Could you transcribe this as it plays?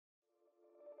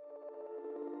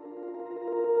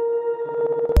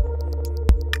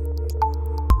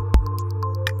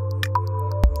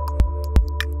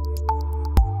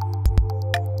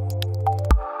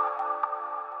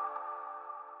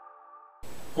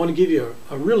want to give you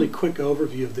a really quick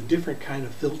overview of the different kind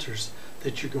of filters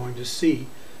that you're going to see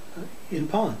in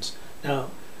ponds.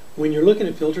 Now, when you're looking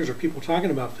at filters or people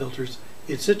talking about filters,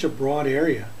 it's such a broad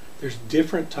area. There's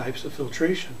different types of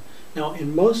filtration. Now,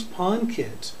 in most pond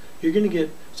kits, you're going to get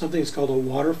something that's called a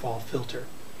waterfall filter.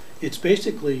 It's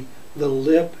basically the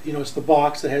lip, it's the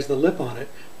box that has the lip on it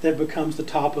that becomes the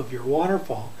top of your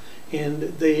waterfall. And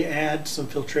they add some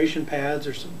filtration pads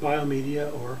or some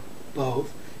biomedia or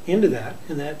both into that,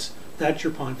 and that's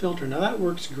your pond filter. Now that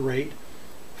works great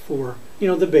for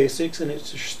the basics, and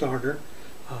it's a starter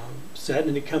set,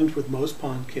 and it comes with most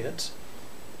pond kits.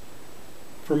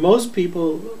 For most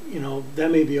people,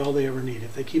 that may be all they ever need.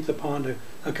 If they keep the pond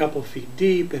a couple of feet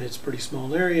deep and it's a pretty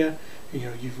small area,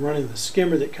 you've run in the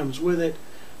skimmer that comes with it,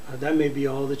 that may be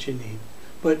all that you need.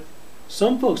 But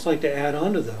some folks like to add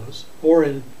on to those, or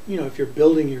if you're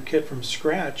building your kit from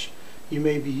scratch, you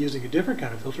may be using a different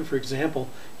kind of filter. For example,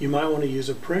 you might want to use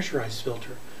a pressurized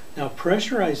filter. Now,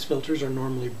 pressurized filters are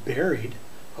normally buried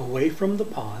away from the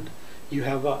pond. You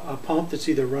have a pump that's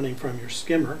either running from your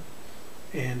skimmer,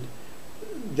 and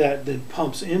that then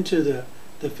pumps into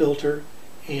the filter,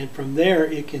 and from there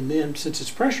it can then, since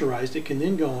it's pressurized, it can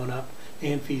then go on up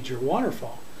and feed your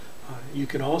waterfall. You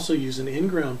can also use an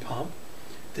in-ground pump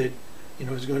that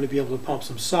is going to be able to pump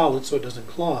some solids so it doesn't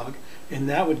clog, and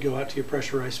that would go out to your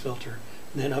pressurized filter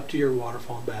and then up to your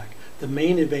waterfall and back. The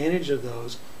main advantage of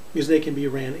those is they can be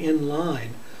ran in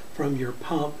line from your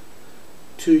pump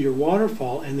to your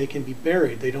waterfall, and they can be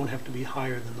buried. They don't have to be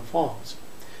higher than the falls.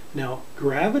 Now,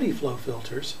 gravity flow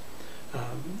filters,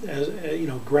 as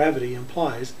gravity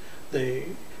implies,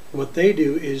 what they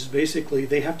do is basically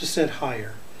they have to set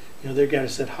higher. They've got to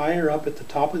set higher up at the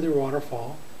top of their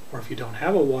waterfall, or if you don't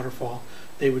have a waterfall,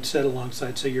 they would set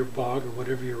alongside, say, your bog or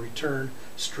whatever your return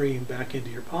stream back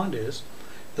into your pond is.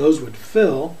 Those would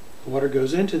fill, the water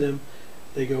goes into them,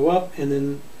 they go up, and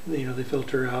then they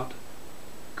filter out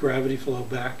gravity flow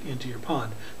back into your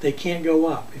pond. They can't go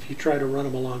up. If you try to run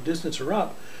them a long distance or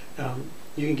up,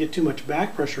 you can get too much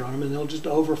back pressure on them and they'll just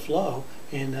overflow,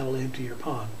 and that'll empty your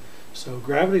pond. So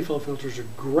gravity flow filters are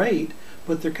great,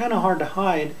 but they're kind of hard to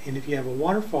hide, and if you have a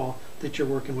waterfall that you're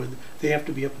working with, they have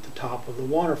to be up at the top of the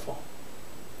waterfall.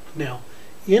 Now,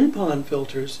 in-pond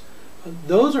filters,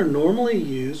 those are normally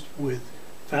used with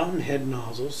fountain head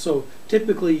nozzles. So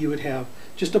typically you would have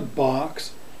just a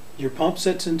box, your pump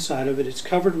sits inside of it, it's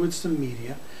covered with some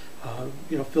media,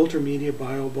 filter media,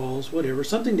 bio balls, whatever,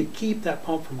 something to keep that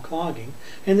pump from clogging.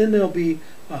 And then there'll be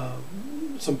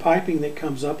some piping that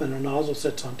comes up and a nozzle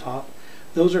sits on top.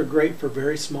 Those are great for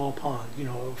very small pond,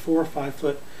 a 4 or 5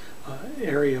 foot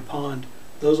area pond.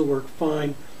 Those will work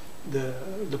fine.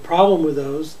 The problem with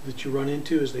those that you run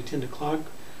into is they tend to clog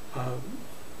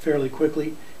fairly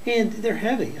quickly, and they're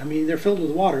heavy. I mean, they're filled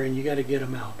with water, and you got to get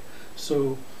them out.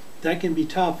 So that can be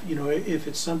tough. If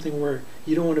it's something where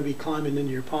you don't want to be climbing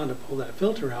into your pond to pull that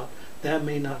filter out, that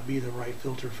may not be the right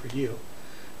filter for you.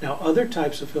 Now, other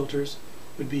types of filters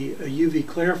would be a UV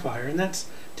clarifier, and that's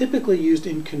typically used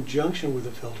in conjunction with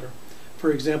a filter.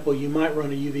 For example, you might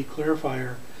run a UV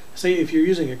clarifier. Say if you're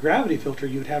using a gravity filter,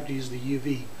 you would have to use the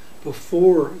UV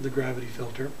before the gravity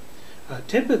filter.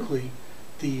 Typically,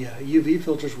 the UV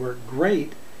filters work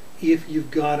great if you've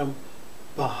got them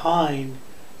behind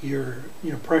your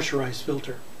pressurized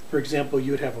filter. For example,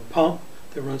 you would have a pump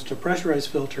that runs to a pressurized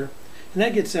filter, and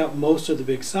that gets out most of the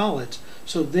big solids.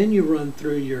 So then you run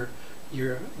through your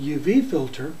UV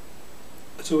filter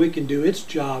so it can do its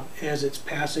job as it's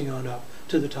passing on up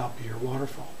to the top of your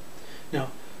waterfall.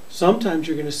 Now, sometimes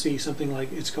you're going to see something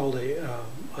like, it's called a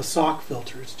sock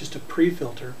filter. It's just a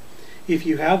pre-filter. If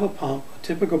you have a pump, a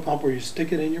typical pump where you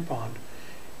stick it in your pond,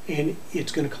 and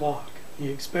it's going to clog,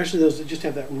 especially those that just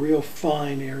have that real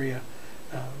fine area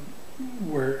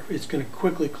where it's going to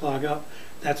quickly clog up.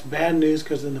 That's bad news,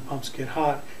 because then the pumps get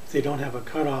hot. If they don't have a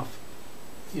cutoff,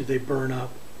 they burn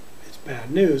up. It's bad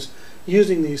news.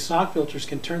 Using these sock filters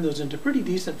can turn those into pretty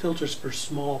decent filters for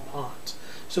small ponds.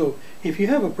 So if you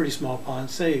have a pretty small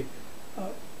pond, say a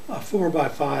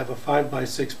 4x5, a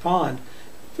 5x6 pond,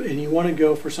 and you want to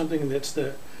go for something that's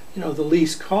the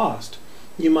least cost,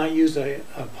 you might use a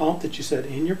pump that you set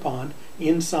in your pond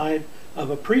inside of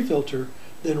a pre-filter,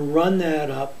 then run that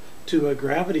up to a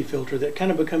gravity filter that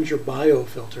kind of becomes your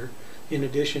biofilter, in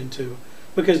addition to,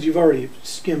 because you've already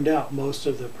skimmed out most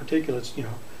of the particulates,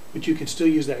 but you can still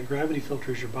use that gravity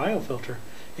filter as your biofilter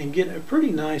and get a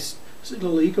pretty nice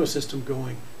little ecosystem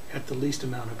going at the least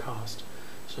amount of cost.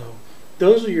 So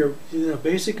those are your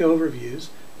basic overviews.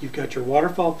 You've got your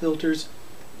waterfall filters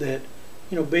that,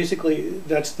 basically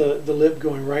that's the lip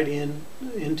going right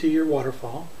into your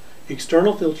waterfall.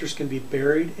 External filters can be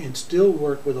buried and still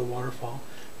work with a waterfall.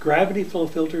 gravity flow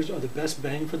filters are the best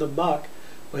bang for the buck,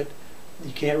 but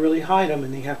you can't really hide them,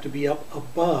 and they have to be up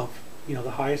above, you know,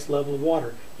 the highest level of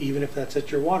water, even if that's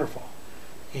at your waterfall.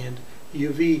 And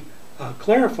UV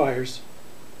clarifiers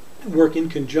work in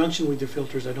conjunction with your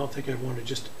filters. I don't think I'd want to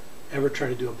just ever try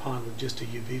to do a pond with just a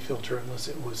UV filter unless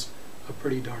it was a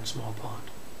pretty darn small pond.